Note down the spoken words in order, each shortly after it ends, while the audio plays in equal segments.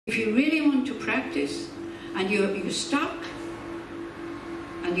If you really want to practice, and you're stuck,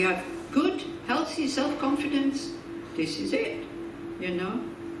 and you have good, healthy self-confidence, this is it, you know?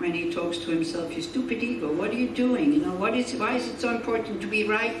 When he talks to himself, you stupid ego, what are you doing? You know, why is it so important to be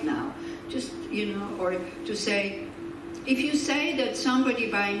right now? Just, you know, or to say, if you say that somebody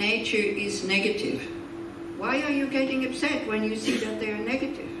by nature is negative, why are you getting upset when you see that they are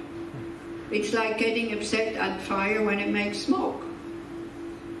negative? It's like getting upset at fire when it makes smoke.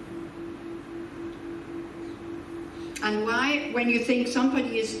 And why, when you think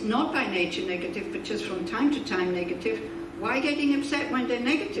somebody is not by nature negative, but just from time to time negative, why getting upset when they're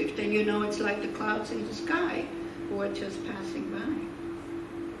negative? Then you know it's like the clouds in the sky who are just passing by.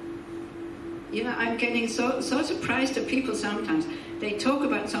 You know, I'm getting so surprised at people sometimes. They talk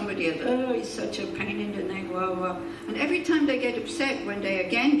about somebody else, oh, he's such a pain in the neck, blah, blah. And every time they get upset when they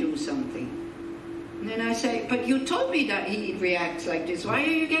again do something. And then I say, but you told me that he reacts like this. Why are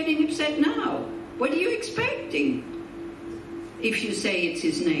you getting upset now? What are you expecting? If you say it's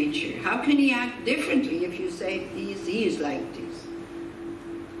his nature, how can he act differently if you say he is like this?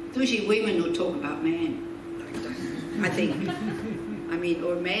 Usually women who talk about men like that, I think. I mean,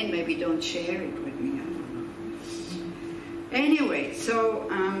 or men maybe don't share it with me, I don't know. Anyway, so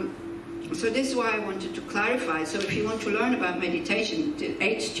this is why I wanted to clarify. So if you want to learn about meditation, the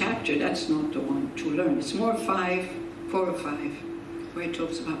 8th chapter, that's not the one to learn. It's more 4 or 5, where it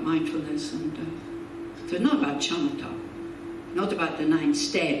talks about mindfulness and so not about shamatha. Not about the 9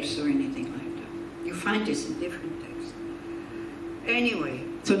 steps or anything like that. You find this in different texts. Anyway,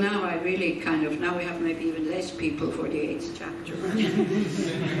 so now I really now we have maybe even less people for the 8th chapter.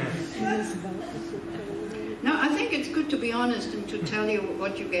 No, I think it's good to be honest and to tell you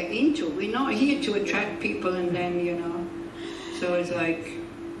what you get into. We're not here to attract people and then, you know. So it's like,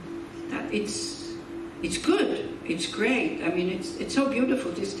 that it's good, it's great. I mean, it's so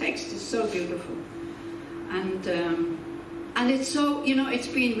beautiful. This text is so beautiful. And it's so, you know, it's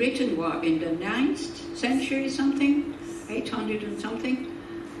been written, what, in the 9th century something? 800 and something?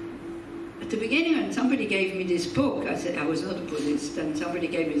 At the beginning, when somebody gave me this book, I said, I was not a Buddhist, and somebody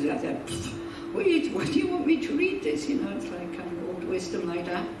gave me this, I said, what do you want me to read this? You know, it's like kind of old wisdom like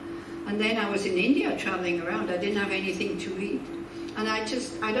that. And then I was in India traveling around, I didn't have anything to read. And I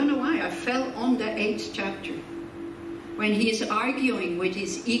don't know why, I fell on the 8th chapter. When he is arguing with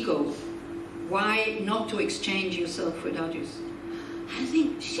his ego, why not to exchange yourself with others? I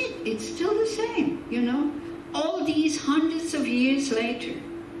think, shit, it's still the same, you know? All these hundreds of years later,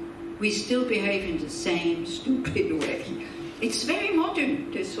 we still behave in the same stupid way. It's very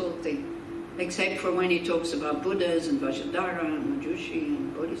modern, this whole thing. Except for when he talks about Buddhas and Vajrasattva and Manjushri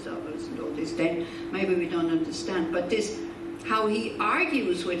and Bodhisattvas and all this, then maybe we don't understand. But this, how he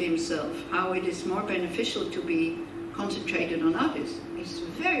argues with himself, how it is more beneficial to be concentrated on others, is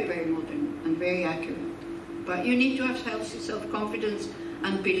very, very modern and very accurate. But you need to have healthy self-confidence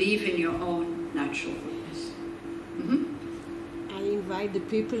and believe in your own natural goodness. Mm-hmm. I invite the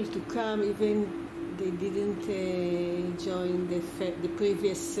people to come, even they didn't join the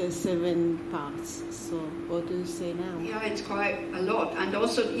previous 7 parts. So what do you say now? Yeah, it's quite a lot. And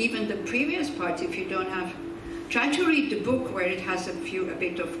also even the previous parts, if you don't have... Try to read the book where it has a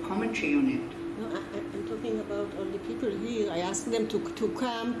bit of commentary on it. No, I'm talking about all the people here. I asked them to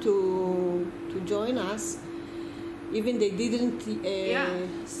come to join us. Even they didn't... yeah,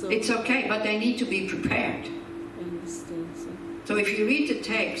 so it's okay, but they need to be prepared. I understand. So if you read the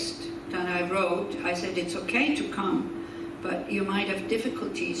text that I wrote, I said it's okay to come, but you might have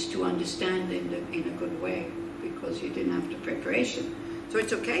difficulties to understand in a good way because you didn't have the preparation. So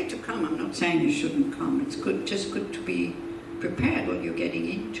it's okay to come. I'm not saying you shouldn't come. It's just good to be prepared what you're getting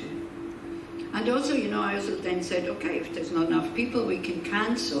into. And also, you know, I also then said, okay, if there's not enough people, we can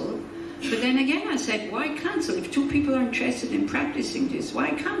cancel. But then again, I said, why cancel? If 2 people are interested in practicing this,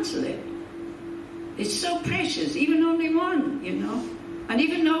 why cancel it? It's so precious, even only 1, you know. And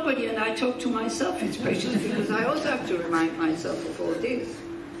even nobody, and I talk to myself, it's precious because I also have to remind myself of all this.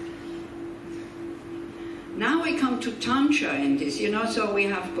 Now we come to Tantra in this, you know, so we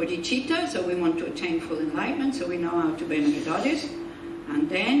have bodhicitta, so we want to attain full enlightenment, so we know how to benefit others. And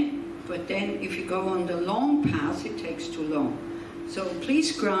but then if you go on the long path, it takes too long. So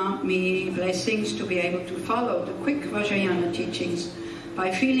please grant me blessings to be able to follow the quick Vajrayana teachings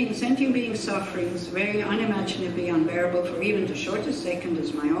by feeling sentient being sufferings very unimaginably unbearable for even the shortest second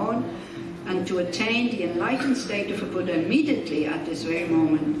as my own, and to attain the enlightened state of a Buddha immediately at this very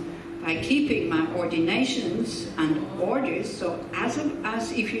moment by keeping my ordinations and orders. So as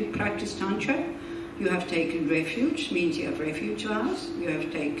if you practice Tantra, you have taken refuge, means you have refuge vows, you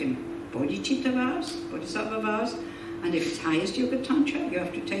have taken bodhicitta vows, bodhisattva vows, And if it's highest yoga tantra, you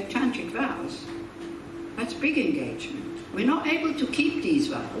have to take tantric vows. That's big engagement. We're not able to keep these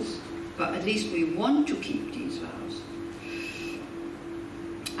vows, but at least we want to keep these vows.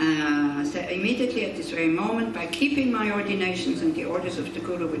 So immediately at this very moment, by keeping my ordinations and the orders of the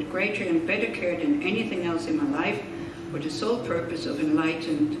Guru with greater and better care than anything else in my life, for the sole purpose of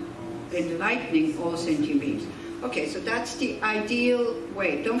enlightening all sentient beings. Okay, so that's the ideal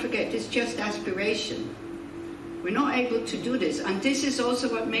way. Don't forget, it's just aspiration. We're not able to do this. And this is also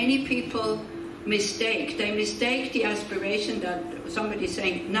what many people mistake. They mistake the aspiration that somebody's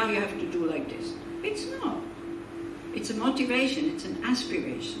saying, now you have to do like this. It's not. It's a motivation, it's an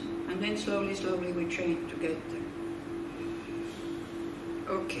aspiration. And then slowly, slowly we train to get there.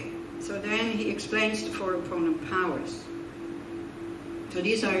 Okay, so then he explains the 4 opponent powers. So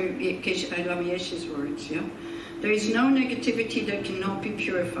these are Lama Yeshe's words, yeah? There is no negativity that cannot be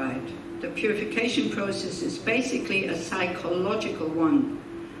purified. The purification process is basically a psychological one.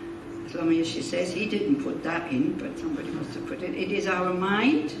 As Lama Yeshe says, he didn't put that in, but somebody must have put it. It is our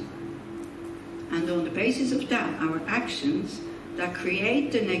mind, and on the basis of that, our actions that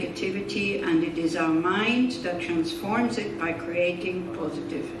create the negativity, and it is our mind that transforms it by creating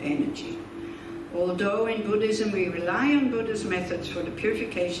positive energy. Although in Buddhism we rely on Buddha's methods for the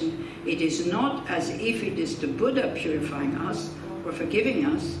purification, it is not as if it is the Buddha purifying us or forgiving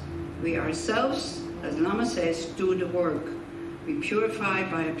us. We ourselves, as Lama says, do the work. We purify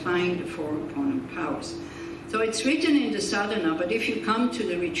by applying the 4 opponent powers. So it's written in the sadhana, but if you come to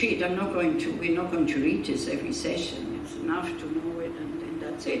the retreat, we're not going to read this every session. It's enough to know it, and then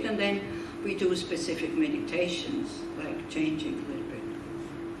that's it. And then we do specific meditations, like changing a little bit.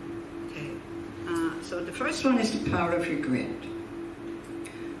 Okay. So the first one is the power of regret.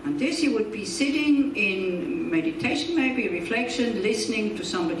 And this you would be sitting in meditation, maybe reflection, listening to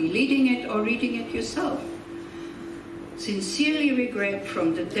somebody leading it or reading it yourself. Sincerely regret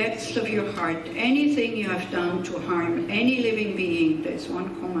from the depths of your heart anything you have done to harm any living being, there's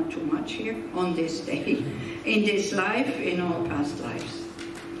 1 comma too much here, on this day, in this life, in all past lives.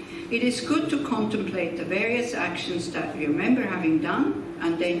 It is good to contemplate the various actions that you remember having done,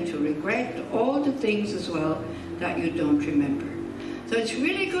 and then to regret all the things as well that you don't remember. So it's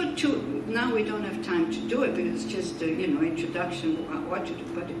really good to, now we don't have time to do it, but it's just a, introduction what to do,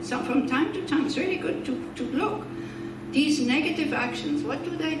 but from time to time it's really good to look. These negative actions, what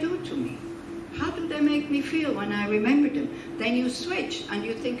do they do to me? How do they make me feel when I remember them? Then you switch and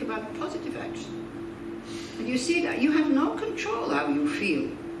you think about positive action. And you see that you have no control how you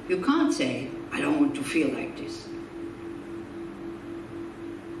feel. You can't say, I don't want to feel like this.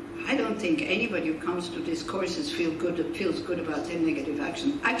 I don't think anybody who comes to these courses feels good about their negative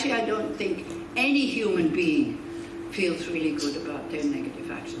actions. Actually, I don't think any human being feels really good about their negative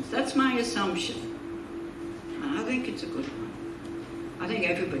actions. That's my assumption. I think it's a good one. I think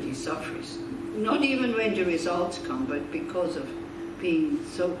everybody suffers. Not even when the results come, but because of being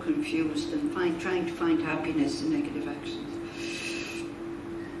so confused and trying to find happiness in negative actions.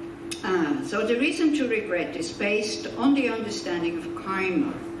 So the reason to regret is based on the understanding of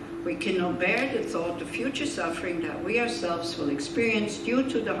karma. We cannot bear the thought of future suffering that we ourselves will experience due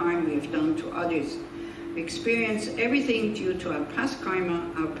to the harm we have done to others. We experience everything due to our past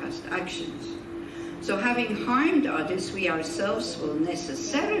karma, our past actions. So having harmed others, we ourselves will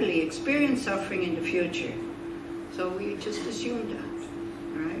necessarily experience suffering in the future. So we just assume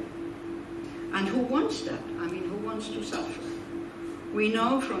that, right? And who wants that? I mean, who wants to suffer? We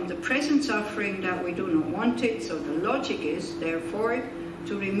know from the present suffering that we do not want it, so the logic is, therefore,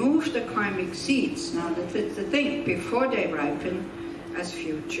 to remove the karmic seeds, now that's the thing, before they ripen as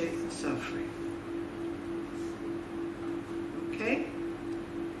future suffering. Okay?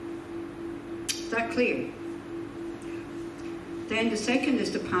 Is that clear? Then the second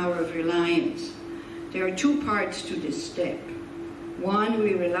is the power of reliance. There are 2 parts to this step. 1,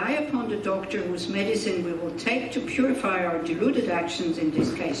 we rely upon the doctor whose medicine we will take to purify our deluded actions, in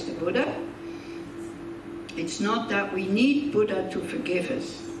this case the Buddha. It's not that we need Buddha to forgive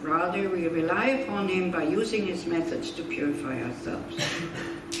us. Rather, we rely upon him by using his methods to purify ourselves.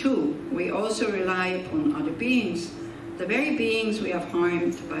 2, we also rely upon other beings. The very beings we have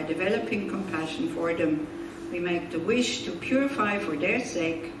harmed, by developing compassion for them, we make the wish to purify for their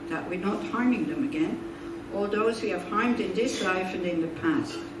sake, that we're not harming them again, all those we have harmed in this life and in the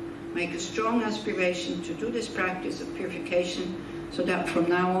past. Make a strong aspiration to do this practice of purification, so that from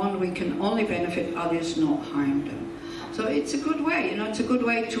now on we can only benefit others, not harm them. So it's a good way, it's a good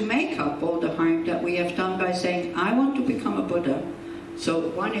way to make up all the harm that we have done by saying, I want to become a Buddha. So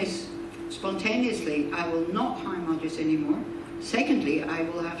one is, spontaneously, I will not harm others anymore. Secondly, I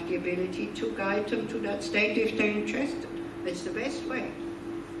will have the ability to guide them to that state if they're interested. It's the best way.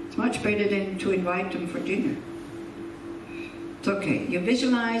 It's much better than to invite them for dinner. It's okay. You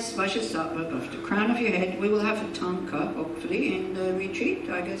visualize Vajrasattva above the crown of your head. We will have a tanka, hopefully, in the retreat.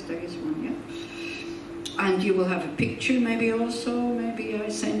 I guess there is one, yeah. And you will have a picture maybe also. Maybe I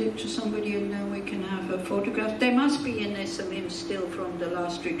send it to somebody and then we can have a photograph. There must be an SMM still from the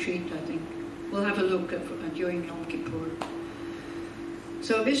last retreat, I think. We'll have a look at during Yom Kippur.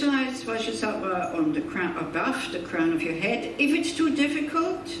 So visualize Vajrasattva on the crown, above the crown of your head. If it's too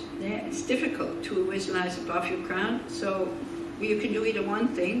difficult, yeah, it's difficult to visualize above your crown. So you can do either one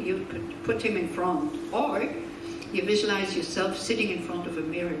thing, you put him in front, or you visualize yourself sitting in front of a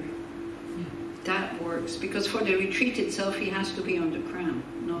mirror. That works, because for the retreat itself he has to be on the crown,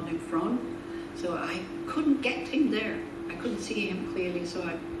 not in front. So I couldn't get him there. I couldn't see him clearly, so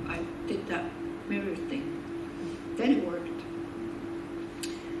I did that mirror thing. Then it worked.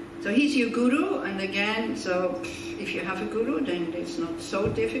 So he's your guru, and again, so if you have a guru, then it's not so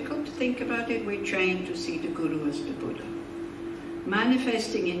difficult to think about it. We're trained to see the guru as the Buddha.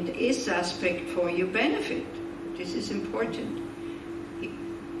 Manifesting in this aspect for your benefit. This is important.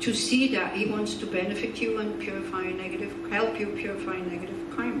 To see that he wants to benefit you and help you purify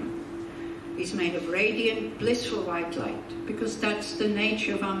negative karma. He's made of radiant, blissful white light, because that's the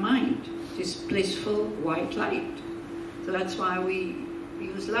nature of our mind, this blissful white light. So that's why we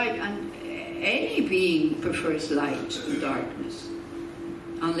use light, and any being prefers light to darkness.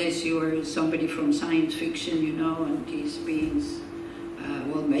 Unless you're somebody from science fiction, you know, and these beings,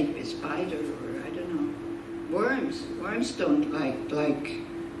 well, maybe a spider, or I don't know. Worms. Worms don't like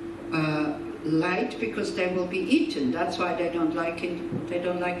light because they will be eaten. That's why they don't like it. They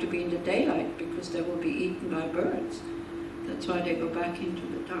don't like to be in the daylight, because they will be eaten by birds. That's why they go back into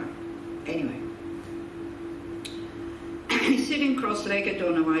the dark. Anyway, sitting cross-legged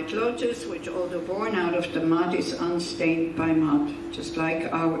on a white lotus, which although born out of the mud is unstained by mud, just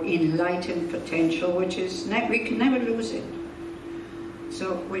like our enlightened potential, which is we can never lose it.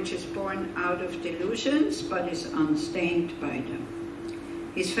 So, which is born out of delusions, but is unstained by them.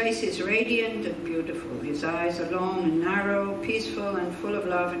 His face is radiant and beautiful. His eyes are long and narrow, peaceful and full of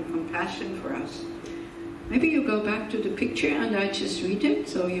love and compassion for us. Maybe you go back to the picture and I just read it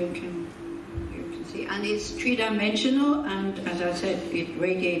so you can see. And it's three-dimensional, and as I said, it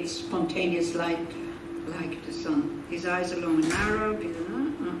radiates spontaneous light like the sun. His eyes are long and narrow.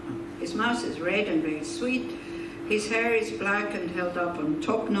 His mouth is red and very sweet. His hair is black and held up on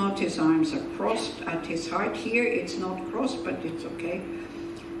top knot. His arms are crossed at his heart. Here it's not crossed, but it's okay.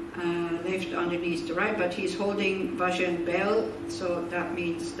 Left underneath the right, but he's holding Vajra bell, so that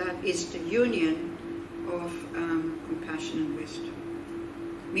means that is the union of compassion and wisdom.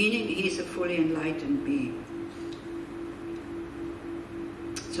 Meaning he's a fully enlightened being.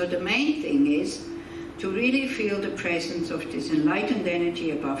 So the main thing is to really feel the presence of this enlightened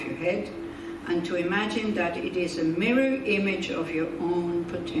energy above your head, and to imagine that it is a mirror image of your own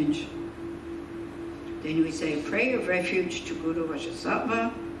potential. Then we say a prayer of refuge to Guru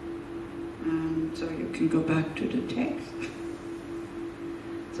Vajrasattva, and so you can go back to the text.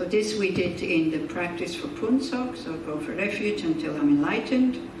 So this we did in the practice for Punsok, so go for refuge until I'm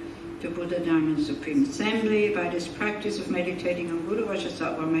enlightened, to Buddha, Dharma and Supreme Assembly. By this practice of meditating on Guru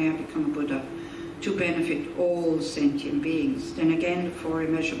Vajrasattva, may I become a Buddha, to benefit all sentient beings. Then again, the four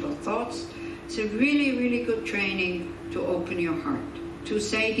immeasurable thoughts. It's a really, really good training to open your heart, to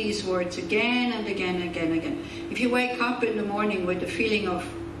say these words again and again and again and again. If you wake up in the morning with a feeling of,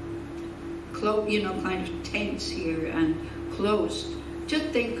 kind of tense here and closed, just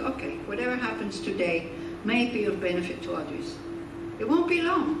think, okay, whatever happens today may be of benefit to others. It won't be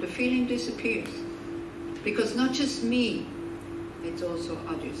long, the feeling disappears. Because not just me, it's also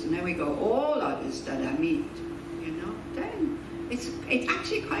others. And then we go, all others that I meet, then it's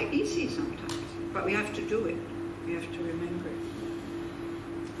actually quite easy sometimes. But we have to do it. We have to remember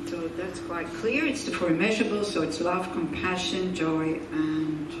it. So that's quite clear. It's the four immeasurables, so it's love, compassion, joy,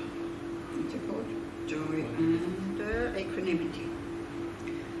 and what's it called? Joy and equanimity.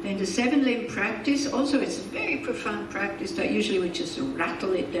 Then the seven-limb practice, also it's a very profound practice that usually we just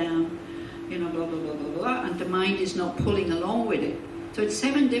rattle it down, blah, blah, blah, blah, blah, and the mind is not pulling along with it. So it's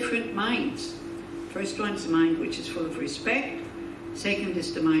 7 different minds. First one is the mind which is full of respect. Second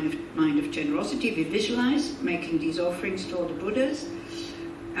is the mind of generosity. We visualize making these offerings to all the Buddhas.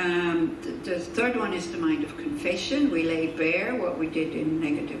 The third one is the mind of confession. We lay bare what we did in a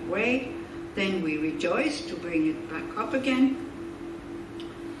negative way. Then we rejoice to bring it back up again.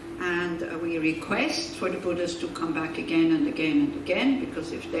 And we request for the Buddhas to come back again and again and again,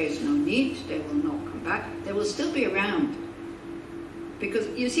 because if there is no need, they will not come back. They will still be around, Because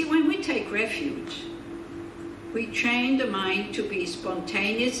you see, when we take refuge, we train the mind to be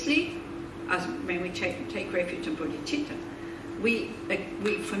spontaneously, as when we take refuge in bodhicitta, we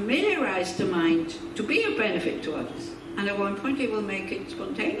familiarize the mind to be of benefit to others. And at one point we will make it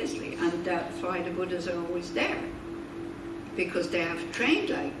spontaneously, and that's why the Buddhas are always there, because they have trained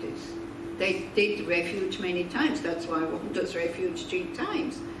like this. They did refuge many times. That's why one does refuge 3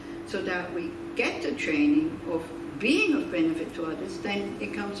 times, so that we get the training of being of benefit to others. Then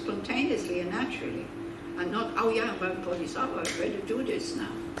it comes spontaneously and naturally, and not, oh yeah, well, Bodhisattva, I better do this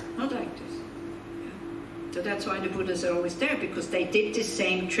now. Not like this. Yeah. So that's why the Buddhas are always there, because they did the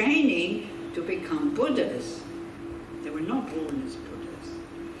same training to become Buddhas. They were not born as Buddhas.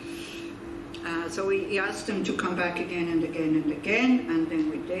 So we asked them to come back again and again and again, and then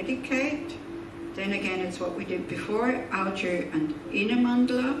we dedicate. Then again, it's what we did before, outer and inner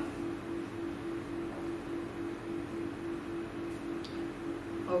mandala.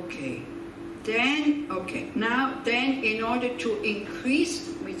 Okay. Then, then in order to increase,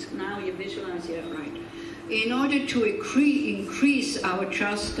 which now you visualize, yeah, right. In order to increase our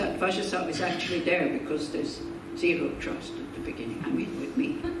trust that Vajrasattva is actually there, because there's 0 trust at the beginning. I mean, with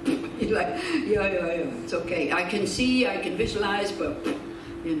me. You're like, yeah, it's okay. I can see, I can visualize, but,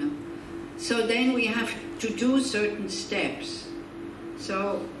 you know. So then we have to do certain steps.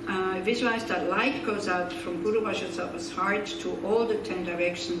 So visualize that light goes out from Guru Vajrasattva's heart to all the 10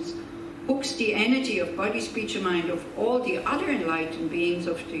 directions, hooks the energy of body, speech, and mind of all the other enlightened beings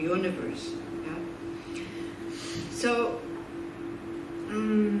of the universe. Yeah? So,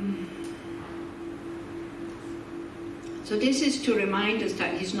 so this is to remind us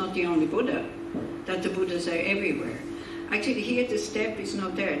that he's not the only Buddha, that the Buddhas are everywhere. Actually, here the step is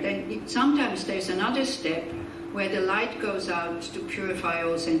not there. Then sometimes there's another step where the light goes out to purify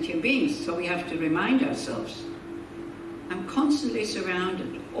all sentient beings. So we have to remind ourselves, I'm constantly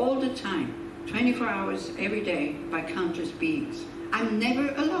surrounded all the time, 24 hours every day, by countless beings. I'm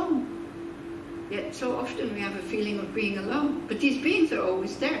never alone. Yet so often we have a feeling of being alone. But these beings are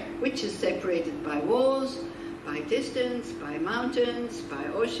always there, which is separated by walls, by distance, by mountains, by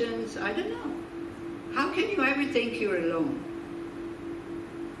oceans, I don't know. How can you ever think you're alone?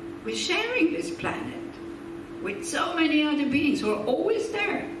 We're sharing this planet with so many other beings who are always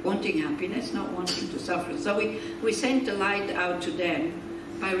there, wanting happiness, not wanting to suffer. So we send the light out to them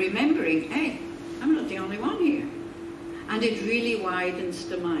by remembering, hey, I'm not the only one here. And it really widens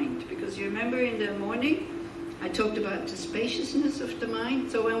the mind. Because you remember in the morning, I talked about the spaciousness of the mind.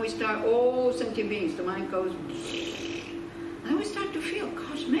 So when we start, all sentient beings, the mind goes, and then we start to feel,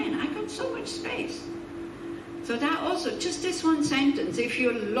 gosh, man, I got so much space. So that also, just this one sentence, if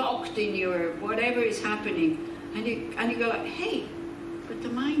you're locked in your whatever is happening, and you go like, hey, but the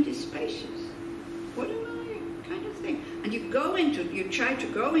mind is spacious. What am I, kind of thing? And you try to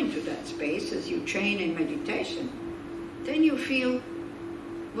go into that space as you train in meditation. Then you feel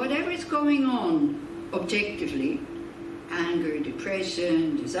whatever is going on objectively, anger,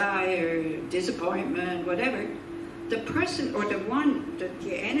 depression, desire, disappointment, whatever, the person or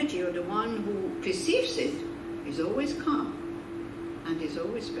the energy or the one who perceives it is always calm and is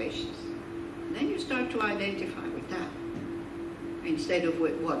always spacious. And then you start to identify with that instead of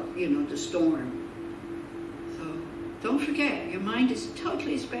with the storm. So don't forget, your mind is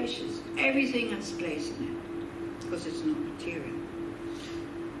totally spacious. Everything has place in it because it's not material.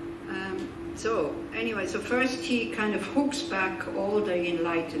 So anyway, so first he kind of hooks back all the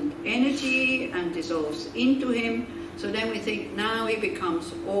enlightened energy and dissolves into him. So then we think now he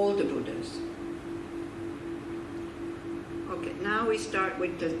becomes all the Buddhas. Okay, now we start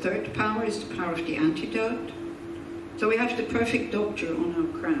with the third power, is the power of the antidote. So we have the perfect doctor on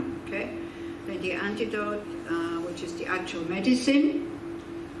our crown, okay? Then the antidote, which is the actual medicine,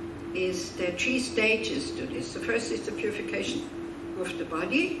 is there are 3 stages to this. The first is the purification of the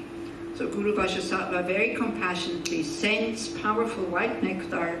body. So Guru Vajrasattva very compassionately sends powerful white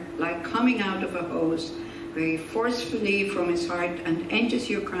nectar like coming out of a hose very forcefully from his heart and enters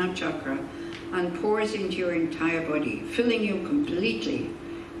your crown chakra and pours into your entire body, filling you completely.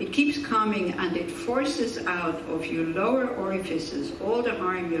 It keeps coming and it forces out of your lower orifices all the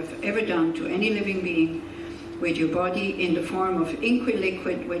harm you have ever done to any living being with your body in the form of inky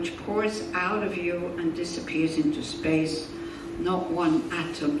liquid which pours out of you and disappears into space. Not one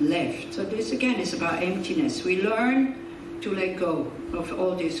atom left. So this again is about emptiness. We learn to let go of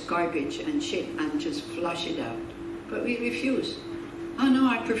all this garbage and shit and just flush it out. But we refuse. Oh no,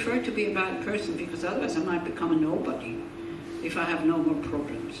 I prefer to be a bad person because otherwise I might become a nobody if I have no more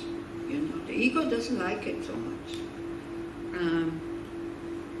problems. You know, the ego doesn't like it so much.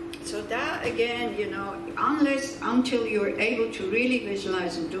 So that again, you know, until you're able to really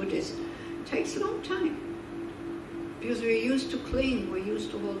visualize and do this, takes a long time. Because we're used to cling, we're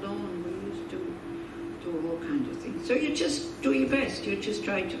used to hold on, we're used to do all kinds of things. So you just do your best, you just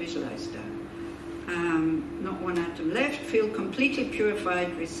try to visualize that. Not one atom left, feel completely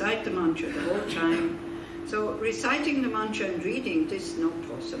purified, recite the mantra the whole time. So reciting the mantra and reading, this is not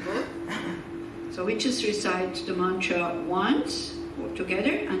possible. So we just recite the mantra once, or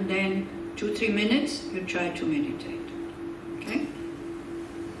together, and then 2-3 minutes, you try to meditate. Okay?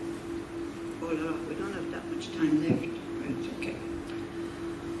 Oh, no, we don't have that much time left, but it's okay.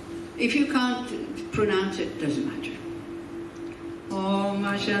 If you can't pronounce it, doesn't matter. Om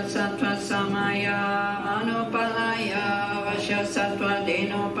Vajrasattva Samaya Anupalaya Vajrasattva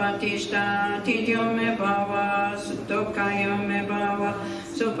Deno Patishta Tidyo Me Bhava Sutokayo Me Bhava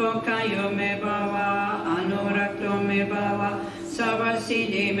Supokayo Me Bhava Anurakto Me Bhava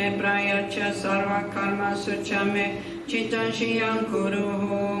Savasidi Me Prayacha Sarva Karma Sucha Me Chitanshiyam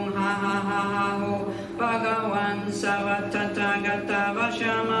Kuruhum Ha Ha Ha Ha Ho Bhagavan Savatata Gata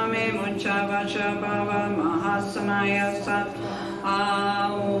Vashama Me Muncha Vashabhava Mahasamaya Sat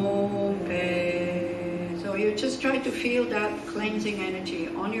So you just try to feel that cleansing energy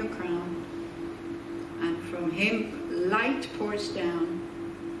on your crown, and from him light pours down,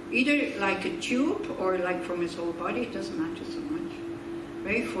 either like a tube or like from his whole body, it doesn't matter so much,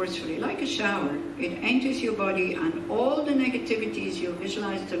 very forcefully, like a shower. It enters your body, and all the negativities, you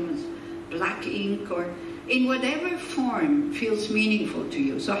visualize them as black ink or in whatever form feels meaningful to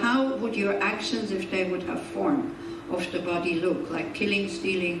you. So how would your actions, if they would have form of the body, look? Like killing,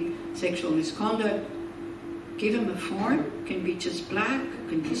 stealing, sexual misconduct, give them a form. Can be just black,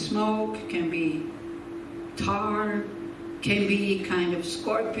 can be smoke, can be tar, can be kind of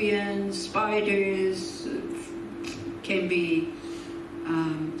scorpions, spiders, can be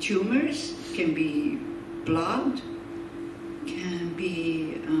tumors, can be blood, can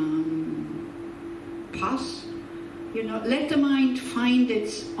be pus. You know, let the mind find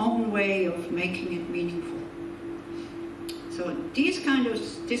its own way of making it meaningful. So this kind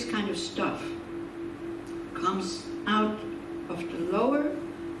of stuff comes out of the lower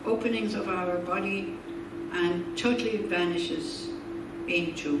openings of our body and totally vanishes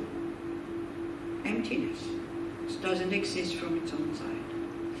into emptiness. It doesn't exist from its own side.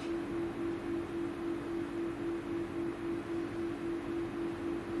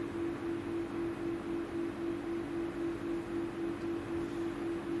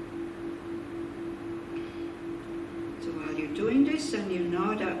 Doing this, and you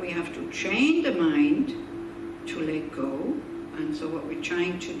know that we have to train the mind to let go, and so what we're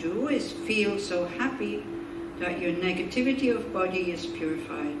trying to do is feel so happy that your negativity of body is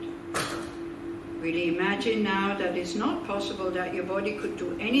purified. Really imagine now that it's not possible that your body could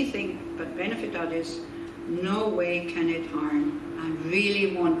do anything but benefit others. No way can it harm. I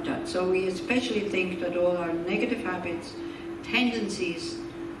really want that. So we especially think that all our negative habits, tendencies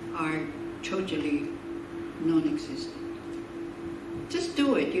are totally non-existent. Just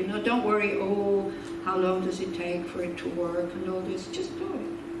do it, you know, don't worry, oh, how long does it take for it to work and all this, just do it.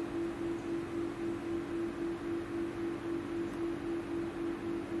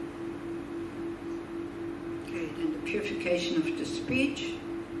 Okay, then the purification of the speech.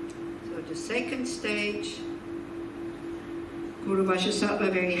 So the second stage, Guru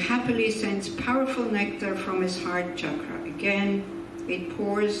Vajrasattva very happily sends powerful nectar from his heart chakra. Again, it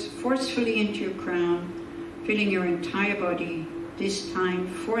pours forcefully into your crown, filling your entire body, this time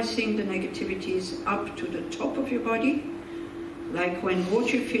forcing the negativities up to the top of your body, like when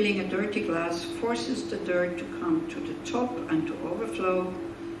water filling a dirty glass forces the dirt to come to the top and to overflow.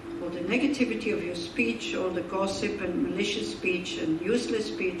 All the negativity of your speech, all the gossip and malicious speech and useless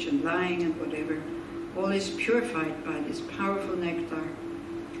speech and lying and whatever, all is purified by this powerful nectar,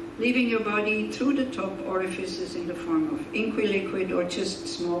 leaving your body through the top orifices in the form of inky liquid or just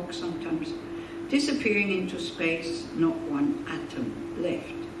smoke sometimes, disappearing into space, not one atom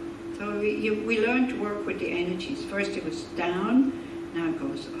left. So we learn to work with the energies. First it was down, now it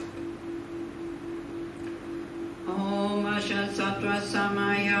goes up. Om Vajrasattva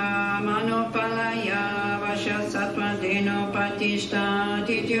Samaya Manopalaya Vajrasattva Deno Patishta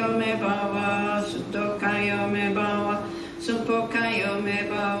Tidyo Me Bhava Sutokayo Me Bhava Supokayo Me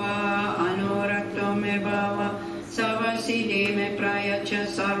Bhava Anurakto Me Bhava Savasidi Me Prayacha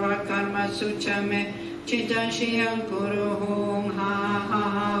Sarva Karma Sucha Me Chitanshiyam Kuruhum Ha Ha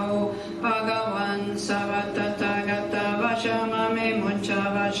Ha Ho Bhagavan Savatata Gata Vashama Me Muncha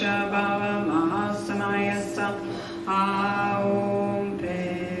Vashabhava Mahasamaya Sat Aum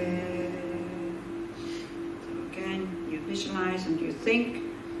Pe. So again, you visualize and you think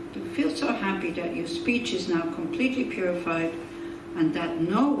to feel so happy that your speech is now completely purified, and that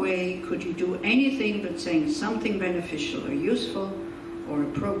no way could you do anything but saying something beneficial or useful or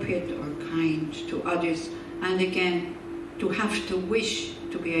appropriate or kind to others. And again, to have to wish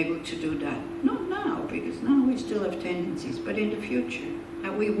to be able to do that. Not now, because now we still have tendencies, but in the future,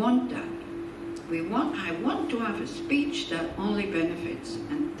 that we want that. I want to have a speech that only benefits.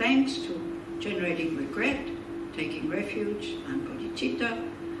 And thanks to generating regret, taking refuge, and bodhicitta,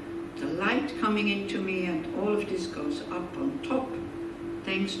 the light coming into me, and all of this goes up on top.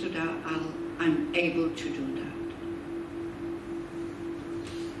 Thanks to that, I'm able to do that.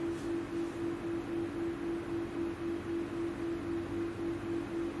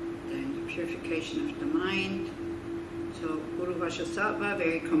 Then the purification of the mind. So Guru Vajrasattva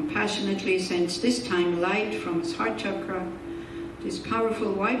very compassionately sends this time light from his heart chakra. This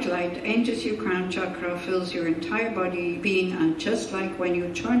powerful white light enters your crown chakra, fills your entire body, being, and just like when you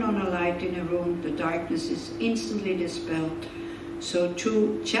turn on a light in a room, the darkness is instantly dispelled. So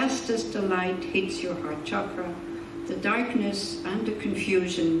too, just as the light hits your heart chakra, the darkness and the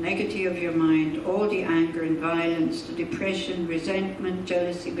confusion, negativity of your mind, all the anger and violence, the depression, resentment,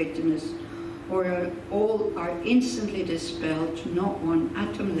 jealousy, bitterness, all are instantly dispelled, not one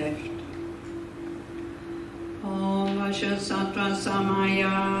atom left. Om Vajrasattva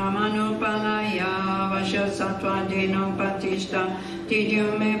Samaya Manupalaya Vajrasattva Dino Patishta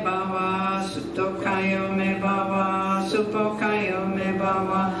Tidyo Me Bhava Sutokayo Me Bhava Supokayo Me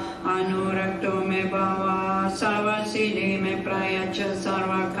Bhava Anurakto Me Bhava Savasidi Me Prayacha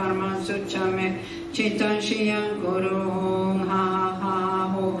Sarva Karma Suchame Chitanshiyam Guru Ha Ha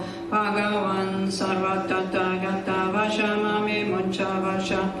Ho Bhagavan Sarva Tathagata Vashamame Muncha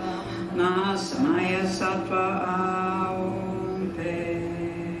Vasha Samaya Sattva Aumpe.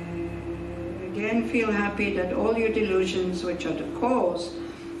 Again, feel happy that all your delusions, which are the cause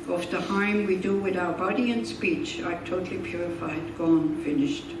of the harm we do with our body and speech, are totally purified, gone,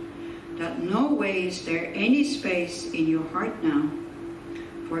 finished. That no way is there any space in your heart now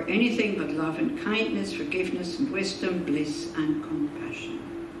for anything but love and kindness, forgiveness and wisdom, bliss and compassion.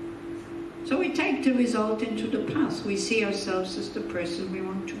 So we take the result into the past. We see ourselves as the person we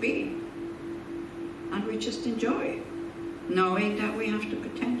want to be. And we just enjoy, knowing that we have the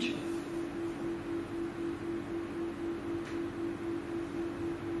potential.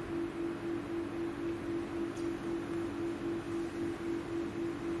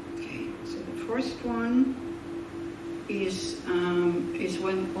 Okay, so the first one is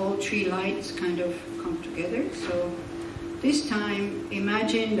when all three lights kind of come together. So this time,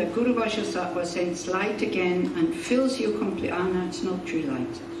 imagine that Guru Vajrasattva sends light again and fills you completely. No, it's not three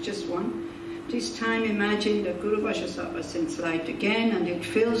lights, it's just one. This time, imagine that Guru Vajrasattva sends light again and it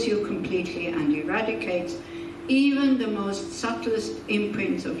fills you completely and eradicates even the most subtlest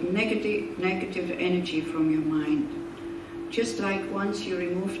imprints of negative energy from your mind. Just like once you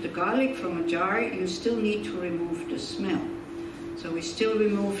remove the garlic from a jar, you still need to remove the smell. So we still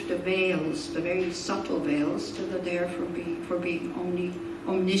remove the veils, the very subtle veils that are there for being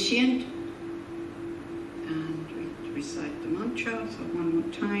omniscient. And we recite the mantra, so one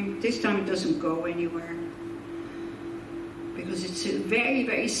more time. This time it doesn't go anywhere, because it's very,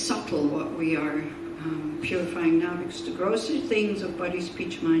 very subtle what we are purifying now, because the grosser things of body,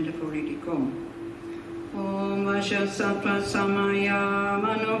 speech, mind have already gone. Om Vajrasattva Samaya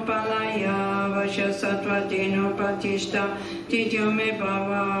Manupalaya Vajrasattva Dino Patishta Tidyo Me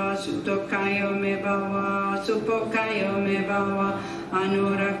Bhava Sutokayo Me Bhava Supokayo Me Bhava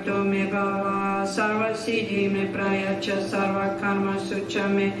Anurakto Me Bhava Sarvasiddhi Me Prayacha Sarva Karma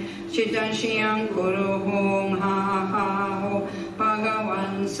Suchame Chitanshiyam Guru Hum Ha Ha Ho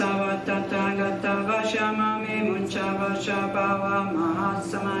Bhagavan Savatatagata Vashamame Muncha Vasha Bhava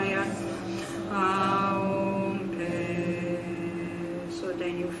Mahasamaya So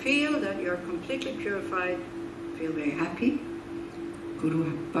then you feel that you're completely purified, feel very happy.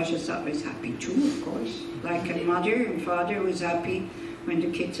 Guru Vajrasattva is happy too, of course. Like a mother and father who is happy when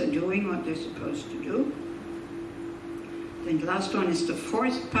the kids are doing what they're supposed to do. Then the last one is the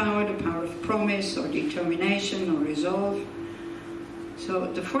fourth power, the power of promise or determination or resolve.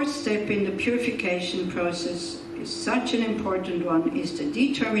 So the fourth step in the purification process is such an important one, is the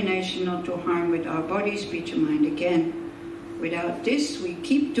determination not to harm with our body, speech and mind again. Without this, we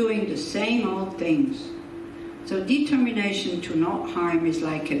keep doing the same old things. So determination to not harm is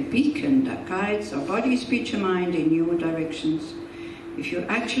like a beacon that guides our body, speech and mind in new directions. If you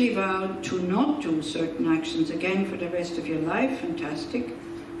actually vow to not do certain actions again for the rest of your life, fantastic,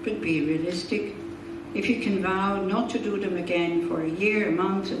 but be realistic. If you can vow not to do them again for a year, a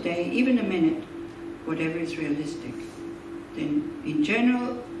month, a day, even a minute, whatever is realistic, then in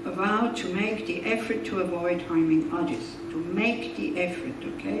general, a vow to make the effort to avoid harming others. To make the effort,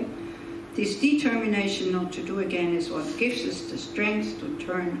 okay? This determination not to do again is what gives us the strength to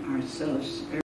turn ourselves around.